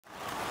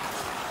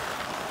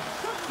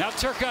Now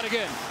Turcotte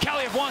again.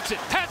 Kaliev wants it,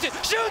 has it,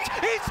 shoots,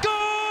 he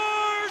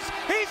scores!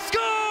 He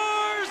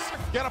scores!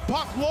 Get a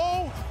puck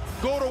low,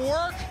 go to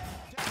work.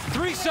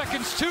 3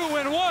 seconds, 2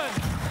 and 1.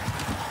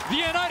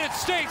 The United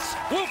States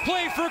will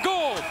play for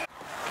gold.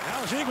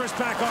 Now Zegras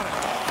back on it.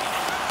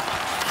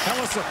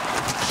 Ellison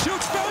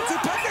shoots, bounces,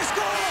 Micah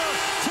scores!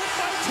 Tipped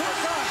by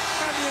Turcotte,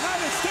 and the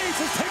United States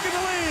has taken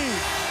the lead.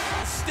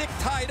 Stick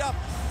tied up,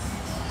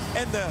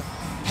 and the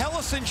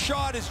Ellison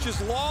shot is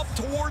just lobbed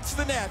towards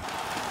the net.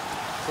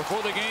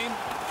 Before the game,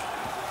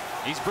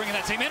 he's bringing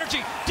that same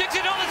energy. Digs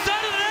it on the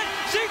side of the net.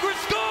 Zegras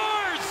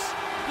scores!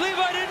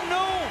 Levi didn't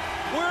know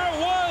where it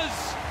was.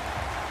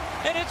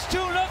 And it's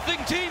 2-0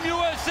 Team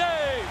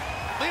USA.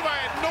 Levi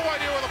had no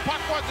idea where the puck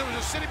was. It was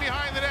just sitting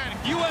behind the net.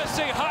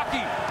 USA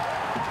Hockey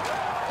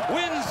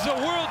wins the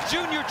World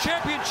Junior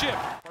Championship.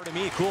 To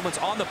me, Kuhlman's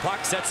on the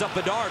puck, sets up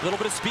Bedard, a little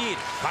bit of speed.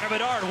 Connor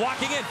Bedard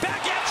walking in,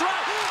 backhand try,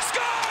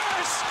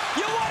 scores!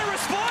 You want a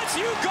response?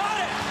 You got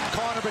it!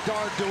 Connor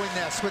Bedard doing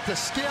this with the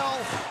skill.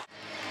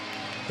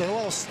 The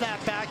little snap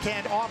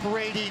backhand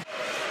operating.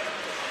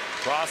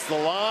 Cross the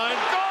line,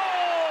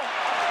 goal!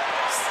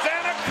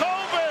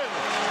 Stanakoven!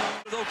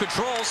 Low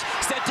controls,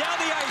 step down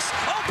the ice,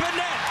 open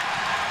net!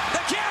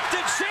 The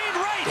captain, Shane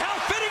Wright, how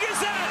fitting is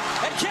that?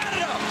 And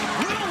Canada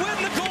will win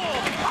the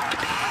gold!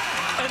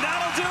 And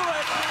that'll do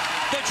it!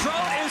 The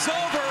drought is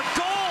over,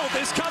 gold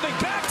is coming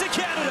back to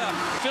Canada!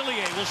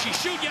 Fillier, will she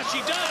shoot? Yes,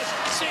 she does.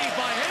 Saved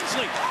by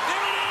Hensley.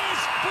 There it is!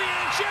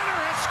 Brianne Jenner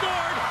has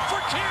scored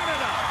for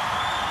Canada!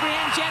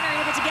 Brianne Jenner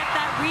able to get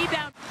that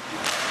rebound.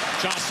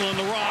 Jocelyn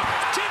the Rock,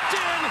 tipped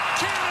in!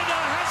 Canada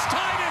has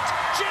tied it!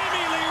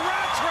 Jamie Lee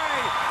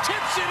Rattray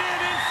tips it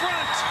in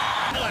front!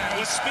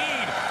 With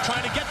speed,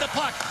 trying to get the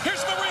puck.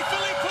 Here's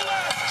Marie-Philippe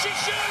Poulin! She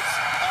shoots!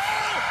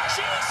 Oh!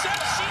 She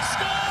says she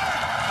scored!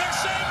 They're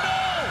saying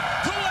no!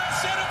 Poulin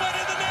said it went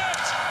in the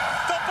net!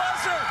 The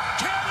buzzer!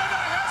 Canada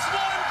has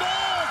won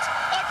gold!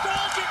 A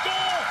golden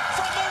goal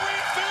from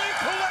Marie-Philippe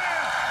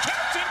Poulin!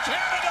 Captain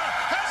Canada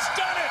has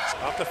done it!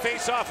 Off the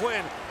face-off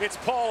win, it's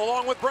Paul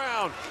along with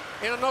Brown.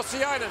 In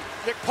Nosiainen,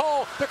 Nick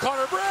Paul to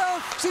Connor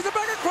Brown, sees it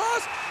back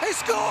across, they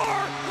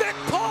score! Nick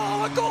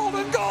Paul, a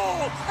golden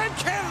goal! And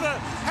Canada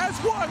has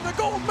won the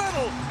gold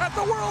medal at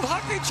the World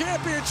Hockey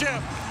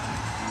Championship!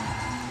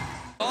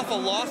 Off a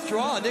lost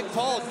draw, Nick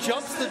Paul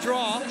jumps the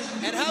draw,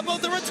 and how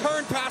about the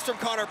return pass from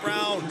Connor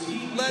Brown?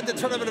 Led the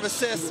tournament of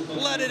assists,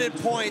 led it in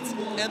points,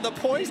 and the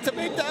points to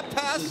make that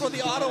pass for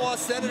the Ottawa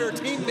Senator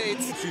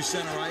teammates. To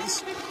center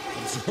ice,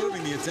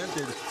 absorbing the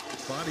attempted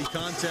body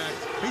contact.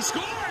 He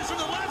scores from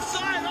the left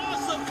side.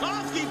 Awesome.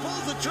 Kofsky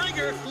pulls the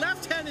trigger.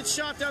 Left-handed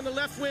shot down the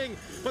left wing,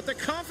 but the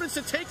confidence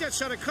to take that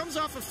shot, it comes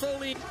off of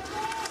Foley.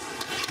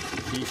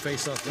 Key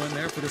face-off win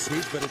there for this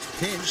heat, but it's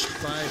pinched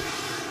by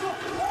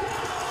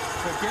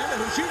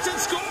Canada, who shoots and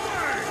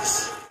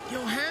scores!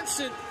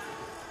 Johansson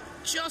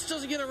just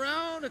doesn't get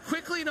around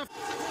quickly enough.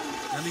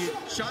 And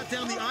the shot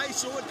down the ice,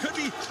 so it could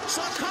be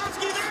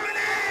Slavkovsky. There it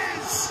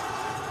is!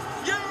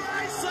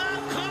 Yuri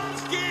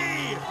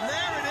Slavkovsky!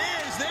 There it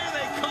is! There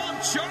they come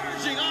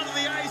charging onto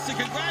the ice to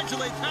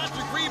congratulate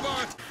Patrick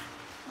Rebar.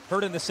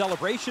 Heard in the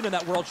celebration in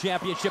that World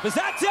Championship. Is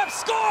that tip?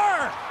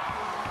 Score!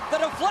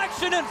 The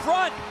deflection in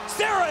front.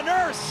 Sarah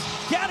Nurse.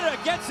 Canada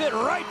gets it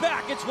right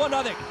back. It's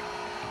 1-0.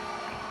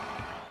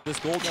 This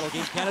gold medal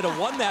game, Canada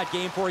won that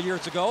game 4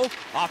 years ago.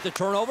 Off the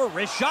turnover,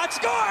 wrist shot,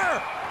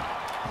 score!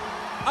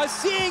 A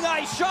seeing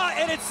eye shot,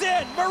 and it's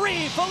in.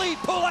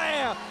 Marie-Philippe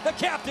Poulin. The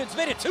captains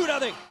made it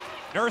 2-0.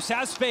 Nurse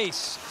has space.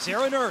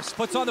 Sarah Nurse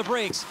puts on the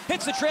brakes,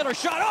 hits the trailer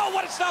shot. Oh,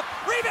 what a stop!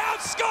 Rebound,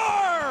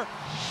 score!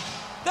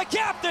 The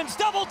captains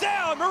double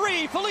down.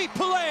 Marie-Philippe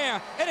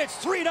Poulin, and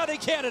it's 3-0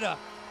 Canada.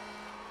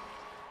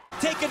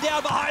 Taken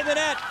down behind the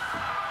net.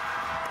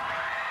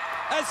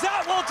 As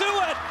that will do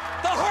it.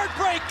 The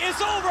heartbreak is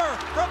over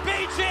from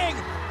Beijing.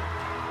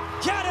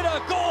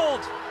 Canada gold.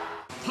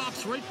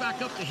 Pops right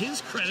back up to his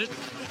credit.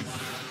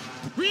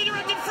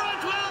 Redirect in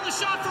front. Well, the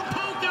shot from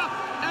Polka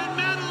and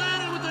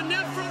Madeline with the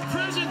net front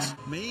presence.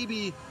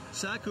 Maybe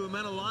Saku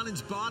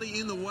Madelinen's body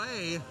in the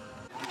way.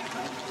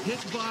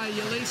 Hit by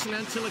Yelason.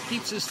 Antilla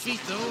keeps his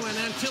feet though, and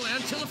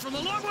Antilla from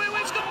the long way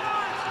away scores.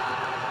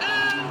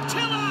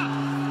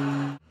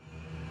 Antilla.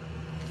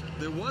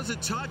 There was a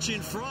touch in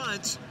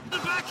front. The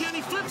backhand,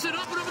 he flips it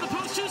up and over the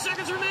post. 2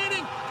 seconds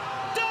remaining.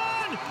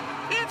 Done!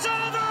 It's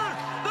over!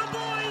 The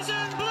boys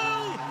in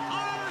blue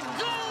are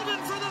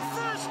golden for the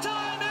first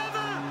time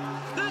ever!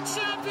 The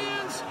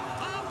champions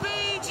of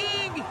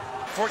Beijing!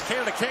 Fort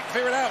Canada can't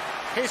clear it out.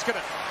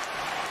 Heiskanen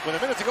with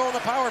a minute to go on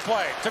the power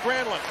play to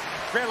Granlund.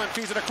 Granlund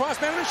feeds it across,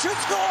 Manning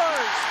shoots,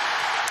 scores!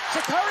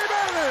 Shakari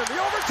Manning,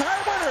 the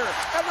overtime winner,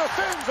 and the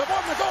Finns have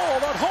won the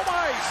gold on home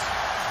ice.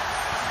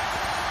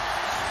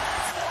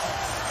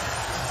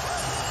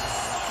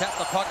 Kept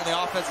the puck in the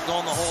offensive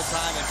zone the whole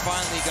time and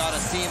finally got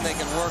a team they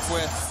can work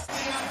with.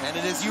 And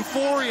it is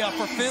euphoria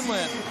for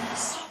Finland.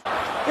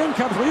 In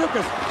comes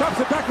Liukas, drops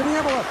it back to the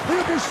envelope.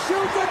 Liukas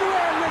shoots into the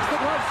air, makes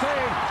the glove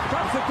save.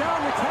 Drops it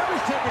down,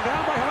 McTavish taken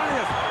down by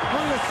Hanius.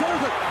 Hanius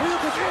serves it,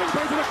 Liukas in,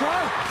 plays it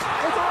across.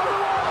 It's on the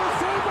wall, it's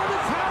saved by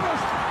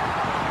McTavish.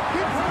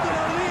 Gives them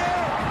a lead.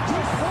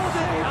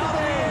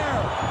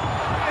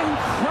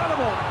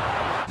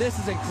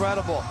 This is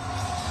incredible.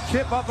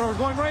 Chip up and we're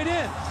going right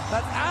in.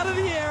 That's out of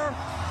the air.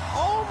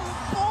 Oh,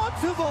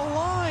 onto the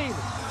line.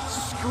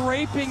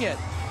 Scraping it.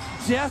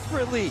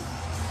 Desperately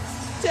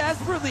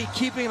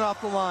keeping it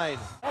off the line.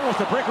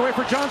 Almost a breakaway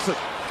for Johnson.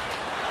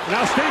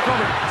 Now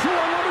Stankovic,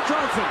 2-on-1 with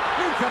Johnson.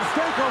 In comes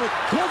Stankovic,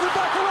 pulls it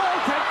back around,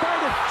 can't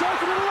find it.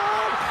 Johnson in the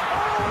line.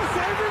 Oh, a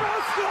save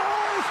rebound,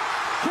 scores!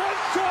 Kent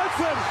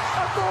Johnson,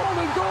 a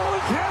golden goal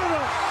in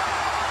Canada.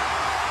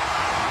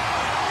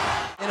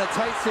 In a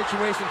tight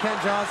situation, Ken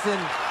Johnson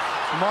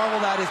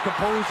marveled at his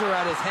composure,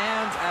 at his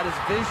hands, at his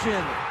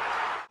vision.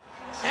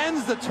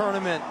 Ends the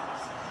tournament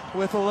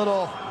with a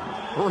little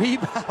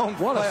rebound.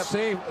 What play. a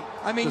save.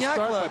 I mean,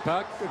 Yakla,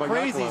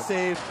 crazy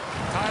save.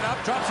 Tied up,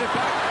 drops it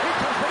back. Here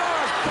comes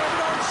Bernard.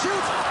 Bernard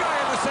shoots. Guy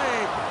in the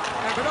save.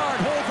 And Bernard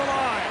holds the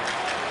line.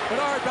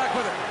 Bernard back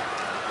with it.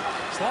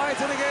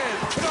 Slides in again.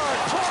 Bernard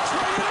talks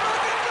right in.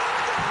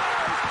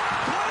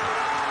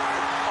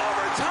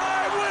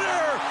 Overtime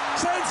winner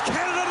sends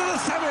Canada to the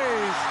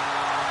semis.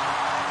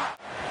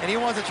 And he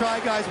wants to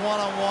try guys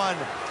one-on-one.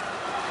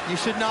 You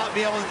should not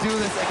be able to do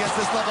this against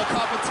this level of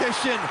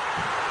competition.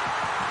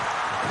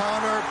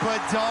 Connor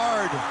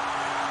Bedard.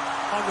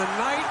 On the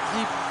night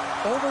he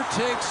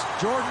overtakes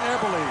Jordan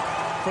Eberle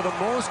for the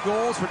most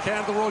goals for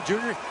Canada World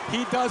Junior,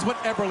 he does what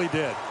Eberle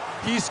did.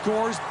 He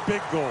scores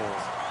big goals.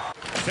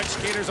 6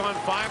 skaters on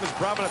 5 as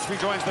Brabant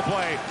rejoins the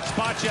play.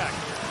 Spot check.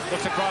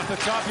 Looks across the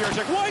top here.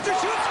 Weiser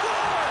shoots,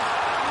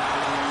 scores!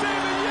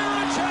 David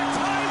Jiricek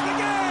ties the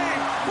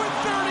game with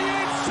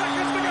 38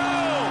 seconds to go.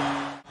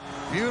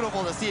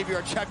 Beautiful to see if you're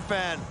a Czech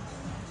fan.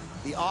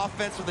 The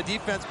offense from the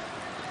defense.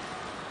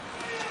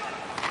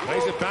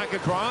 Plays it back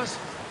across.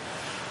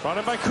 Brought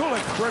in by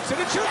Kulik. Works it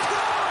and shoots,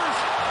 scores!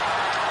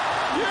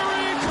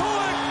 Yuri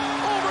Kulik,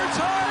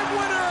 overtime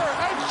winner!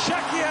 And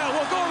Czechia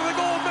will go to the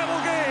gold medal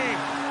game.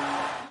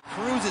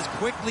 Cruises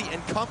quickly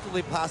and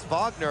comfortably past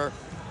Wagner.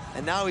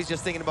 And now he's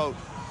just thinking about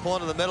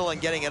pulling to the middle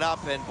and getting it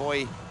up. And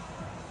boy,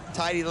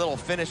 tidy little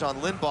finish on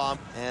Lindbaum.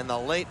 And the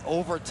late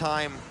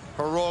overtime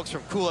heroics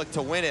from Kulik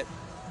to win it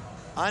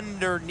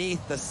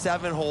underneath the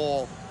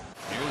 7-hole.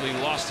 Nearly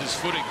lost his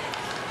footing.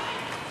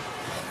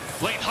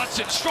 Blaine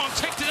Hudson, strong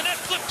take to the net,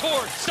 flip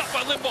toward, stopped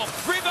by Lindbaum.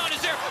 Rebound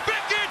is there,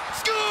 Beckett,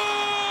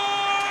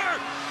 score!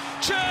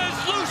 Chaz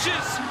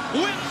Lucius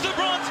wins the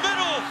bronze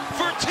medal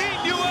for Team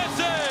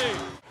USA.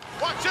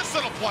 Watch this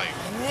little play.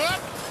 Whoop!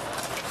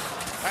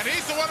 And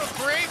he's the one who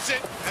creates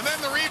it, and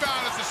then the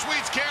rebound as the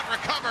Swedes can't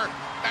recover,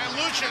 and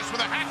Lucius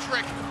with a hat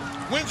trick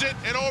wins it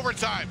in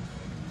overtime.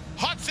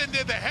 Hudson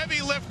did the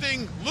heavy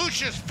lifting,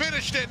 Lucius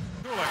finished it.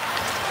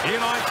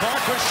 Eli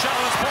Clark was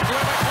shallow, poked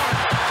away by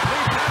Clark.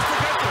 Lead pass to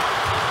Gunther.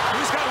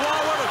 He's got Wall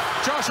with him.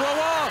 Joshua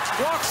Wall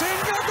walks in,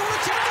 Gunther with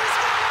a chance to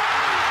score!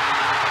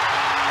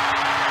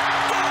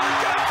 Dylan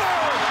Gunther!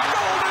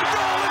 Golden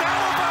goal in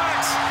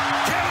Halifax!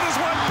 Canada's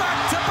won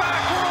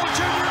back-to-back World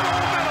Junior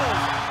gold medal!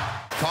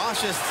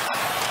 Cautious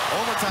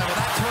overtime, but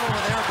that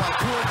turnover there by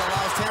Kulik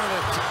allows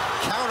Tanner to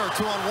counter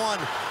 2-on-1.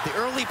 The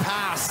early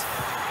pass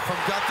from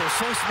Gunther,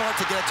 so smart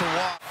to get it to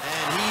Wall.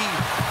 And he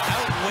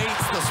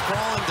outweights the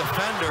sprawling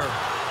defender.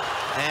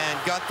 And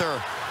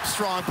Gunther,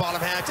 strong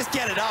bottom hand, just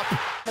get it up.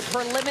 The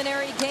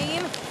preliminary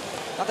game.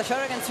 Got the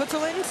shot against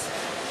Switzerland.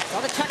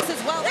 Got the Czechs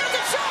as well. There's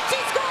a shot, she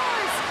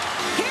scores!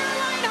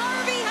 Caroline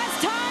Harvey has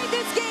tied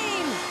this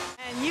game.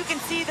 And you can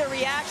see the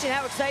reaction,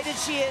 how excited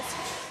she is.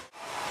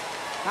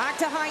 Back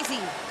to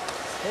Heisey.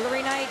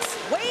 Hillary Knight,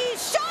 Wade's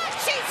shot,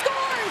 she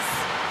scores!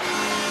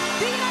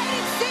 The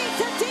United States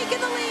have taken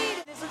the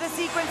lead. This is the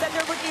sequence that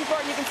they're looking for.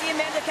 You can see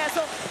Amanda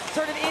Kessel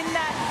sort of in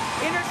that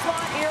inner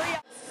slot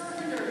area.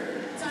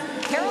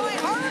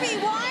 Caroline Harvey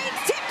wide,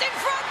 tipped in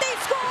front, they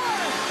score!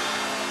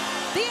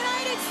 The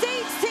United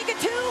States take a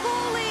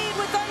 2-goal lead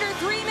with under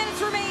 3 minutes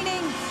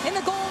remaining in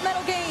the gold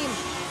medal game.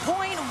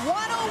 Point 101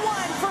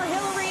 for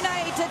Hillary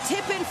Knight to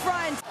tip in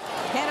front.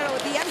 Canada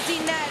with the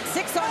empty net,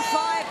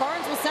 6-on-5.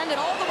 Barnes will send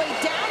it all the way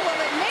down. Will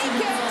it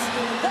make it?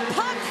 The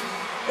puck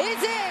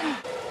is in.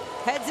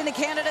 Heads into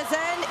Canada's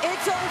end.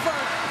 It's over.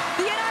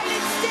 The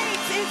United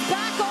States is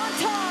back on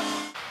top.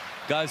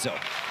 Guzzo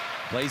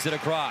plays it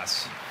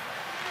across.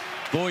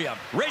 William,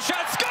 wrist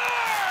shot,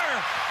 score!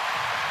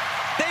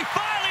 They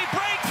finally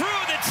break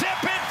through the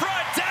tip in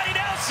front. Danny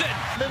Nelson.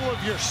 Middle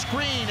of your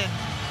screen, and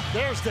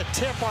there's the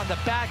tip on the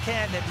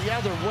backhand and the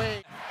other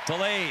way.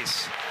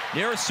 Delays,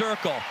 near a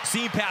circle,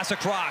 seam pass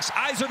across.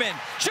 Yzerman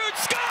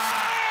shoots, score!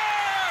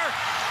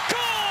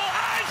 Goal!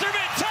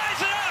 Yzerman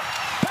ties it up.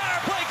 Power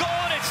play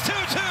goal, and it's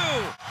 2-2.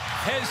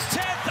 His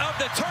 10th of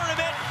the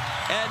tournament,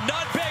 and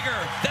none bigger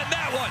than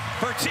that one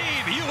for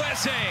Team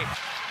USA.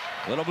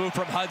 Little move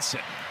from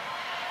Hudson.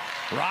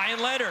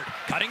 Ryan Leonard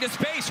cutting to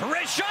space,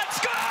 wrist shot,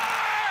 score!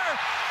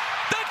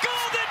 The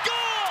golden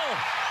goal!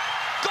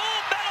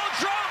 Gold medal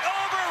drought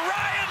over.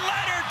 Ryan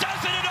Leonard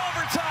does it in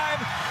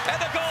overtime,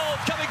 and the gold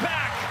coming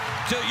back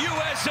to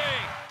USA.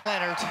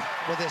 Leonard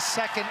with his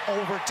second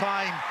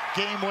overtime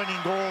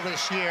game-winning goal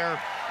this year.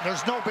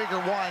 There's no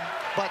bigger one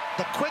But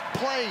the quick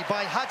play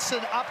by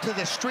Hudson up to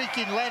the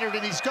streaking Leonard,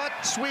 and he's got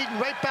Sweden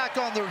right back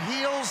on their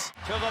heels.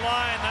 To the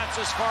line, that's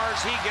as far as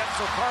he gets.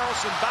 So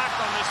Carlson back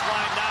on this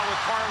line now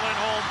with Carl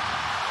Lindholm.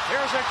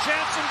 Here's a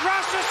chance, and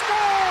Grassa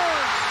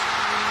scores!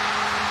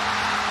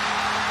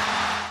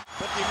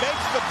 But he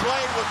makes the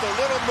play with the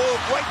little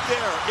move right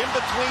there in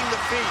between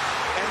the feet,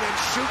 and then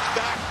shoots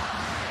back.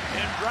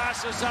 And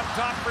Grassa's up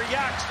top for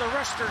Yaks. The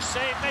wrister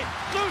save.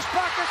 Loose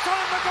puck, it's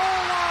on the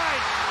goal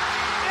line.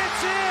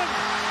 It's in.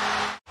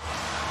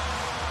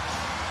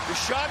 The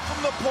shot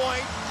from the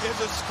point is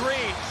a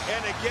screen,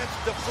 and it gets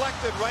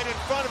deflected right in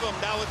front of him.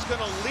 Now it's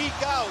going to leak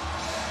out.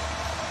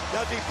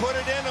 Does he put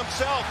it in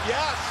himself?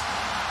 Yes.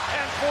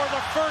 And for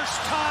the first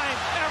time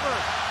ever,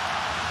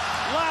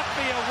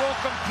 Latvia will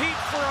compete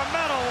for a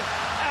medal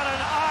at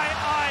an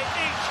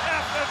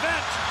IIHF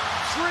event.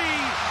 3-1,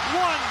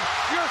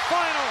 your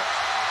final.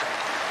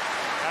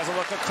 Has a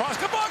look across.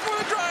 Kabaka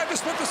with a drive to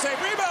split the save.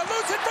 Rebound,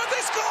 loose in front,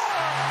 they score!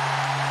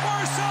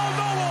 Marcel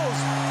Nobles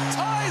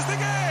ties the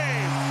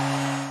game.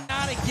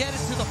 Now to get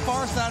it to the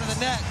far side of the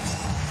net.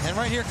 And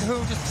right here,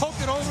 Cahoon just poked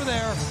it over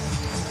there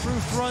through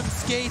front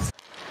skates.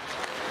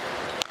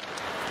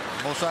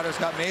 Most riders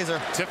got Mazur.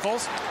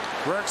 Tiffels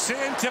works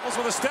in. Tiffels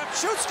with a step.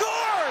 Shoot,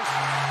 scores!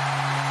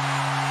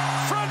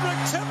 Frederick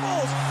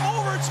Tiffels,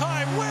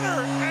 overtime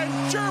winner, and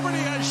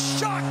Germany has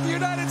shocked the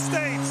United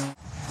States.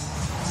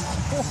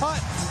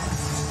 What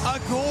a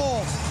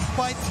goal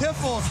by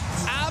Tiffels.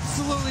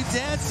 Absolutely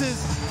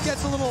dances,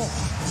 gets a little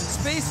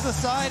space to the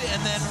side,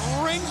 and then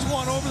rings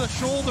one over the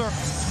shoulder.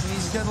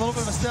 He's got a little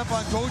bit of a step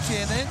on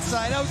Gauthier, and then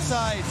inside,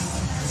 outside.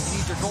 You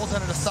need your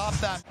goaltender to stop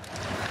that.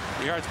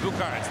 Yards,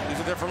 Buchard. These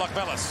are there for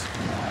Luck-Mellis.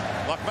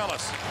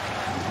 Luck-Mellis.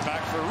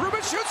 Back for Rubin.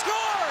 Shoot,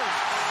 scores!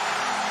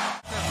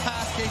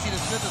 Pass Casey to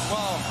Smith as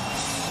well.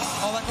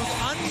 Oh, that goes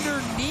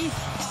underneath.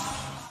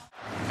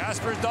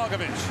 Kasper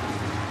Dogovic.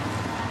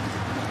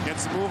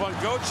 Gets the move on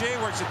Gauthier,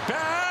 works it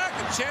back.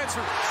 A chance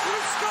for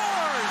Rubin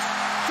scores!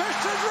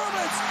 Christian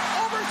Rubens,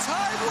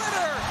 overtime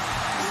winner.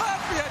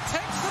 Latvia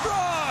takes the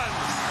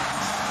bronze.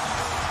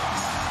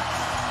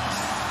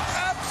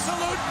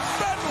 Absolute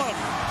bedlam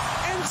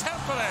in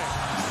Tampere.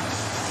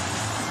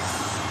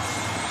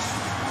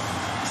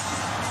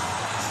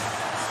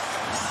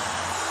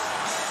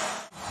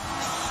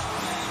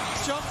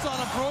 Jumps on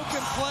a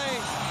broken play,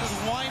 because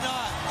why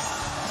not?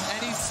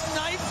 And he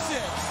snipes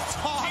it,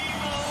 top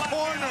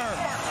corner,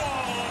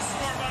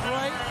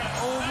 right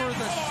over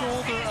the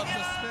shoulder of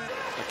the Smith.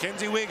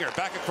 Mackenzie Weegar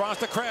back across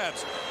the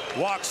Krebs.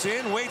 Walks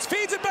in, waits,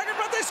 feeds it back in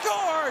front, they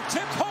score!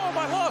 Tipped home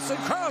by Lawson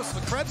Krause.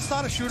 But Krebs is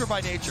not a shooter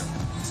by nature.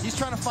 He's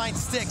trying to find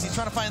sticks, he's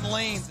trying to find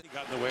lanes. He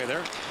got in the way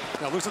there.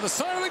 Now loose on the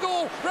side of the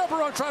goal.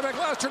 Wrapper on try back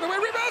last, turn away,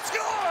 rebound,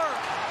 score!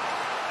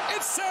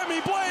 It's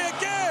Sammy Blais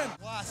again!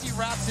 He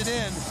wraps it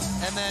in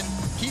and then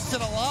keeps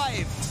it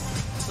alive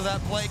so that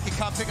Blais can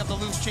come pick up the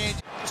loose change.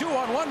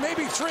 2-on-1,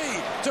 maybe 3.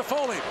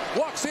 Toffoli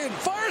walks in,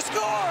 fire,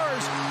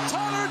 scores!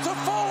 Tyler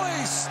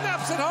Toffoli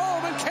snaps it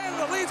home, and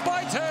Canada leads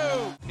by 2.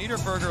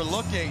 Niederberger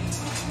looking,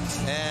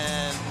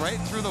 and right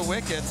through the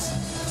wickets.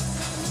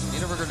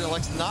 Niederberger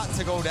elects not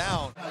to go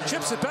down.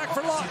 Chips it back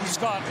for Lawton,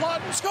 Scott.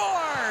 Lawton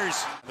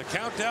scores! The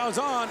countdown's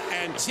on,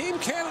 and Team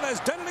Canada has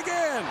done it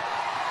again.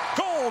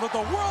 Gold at the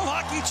World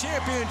Hockey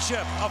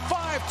Championship, a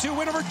 5-2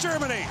 win over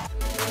Germany.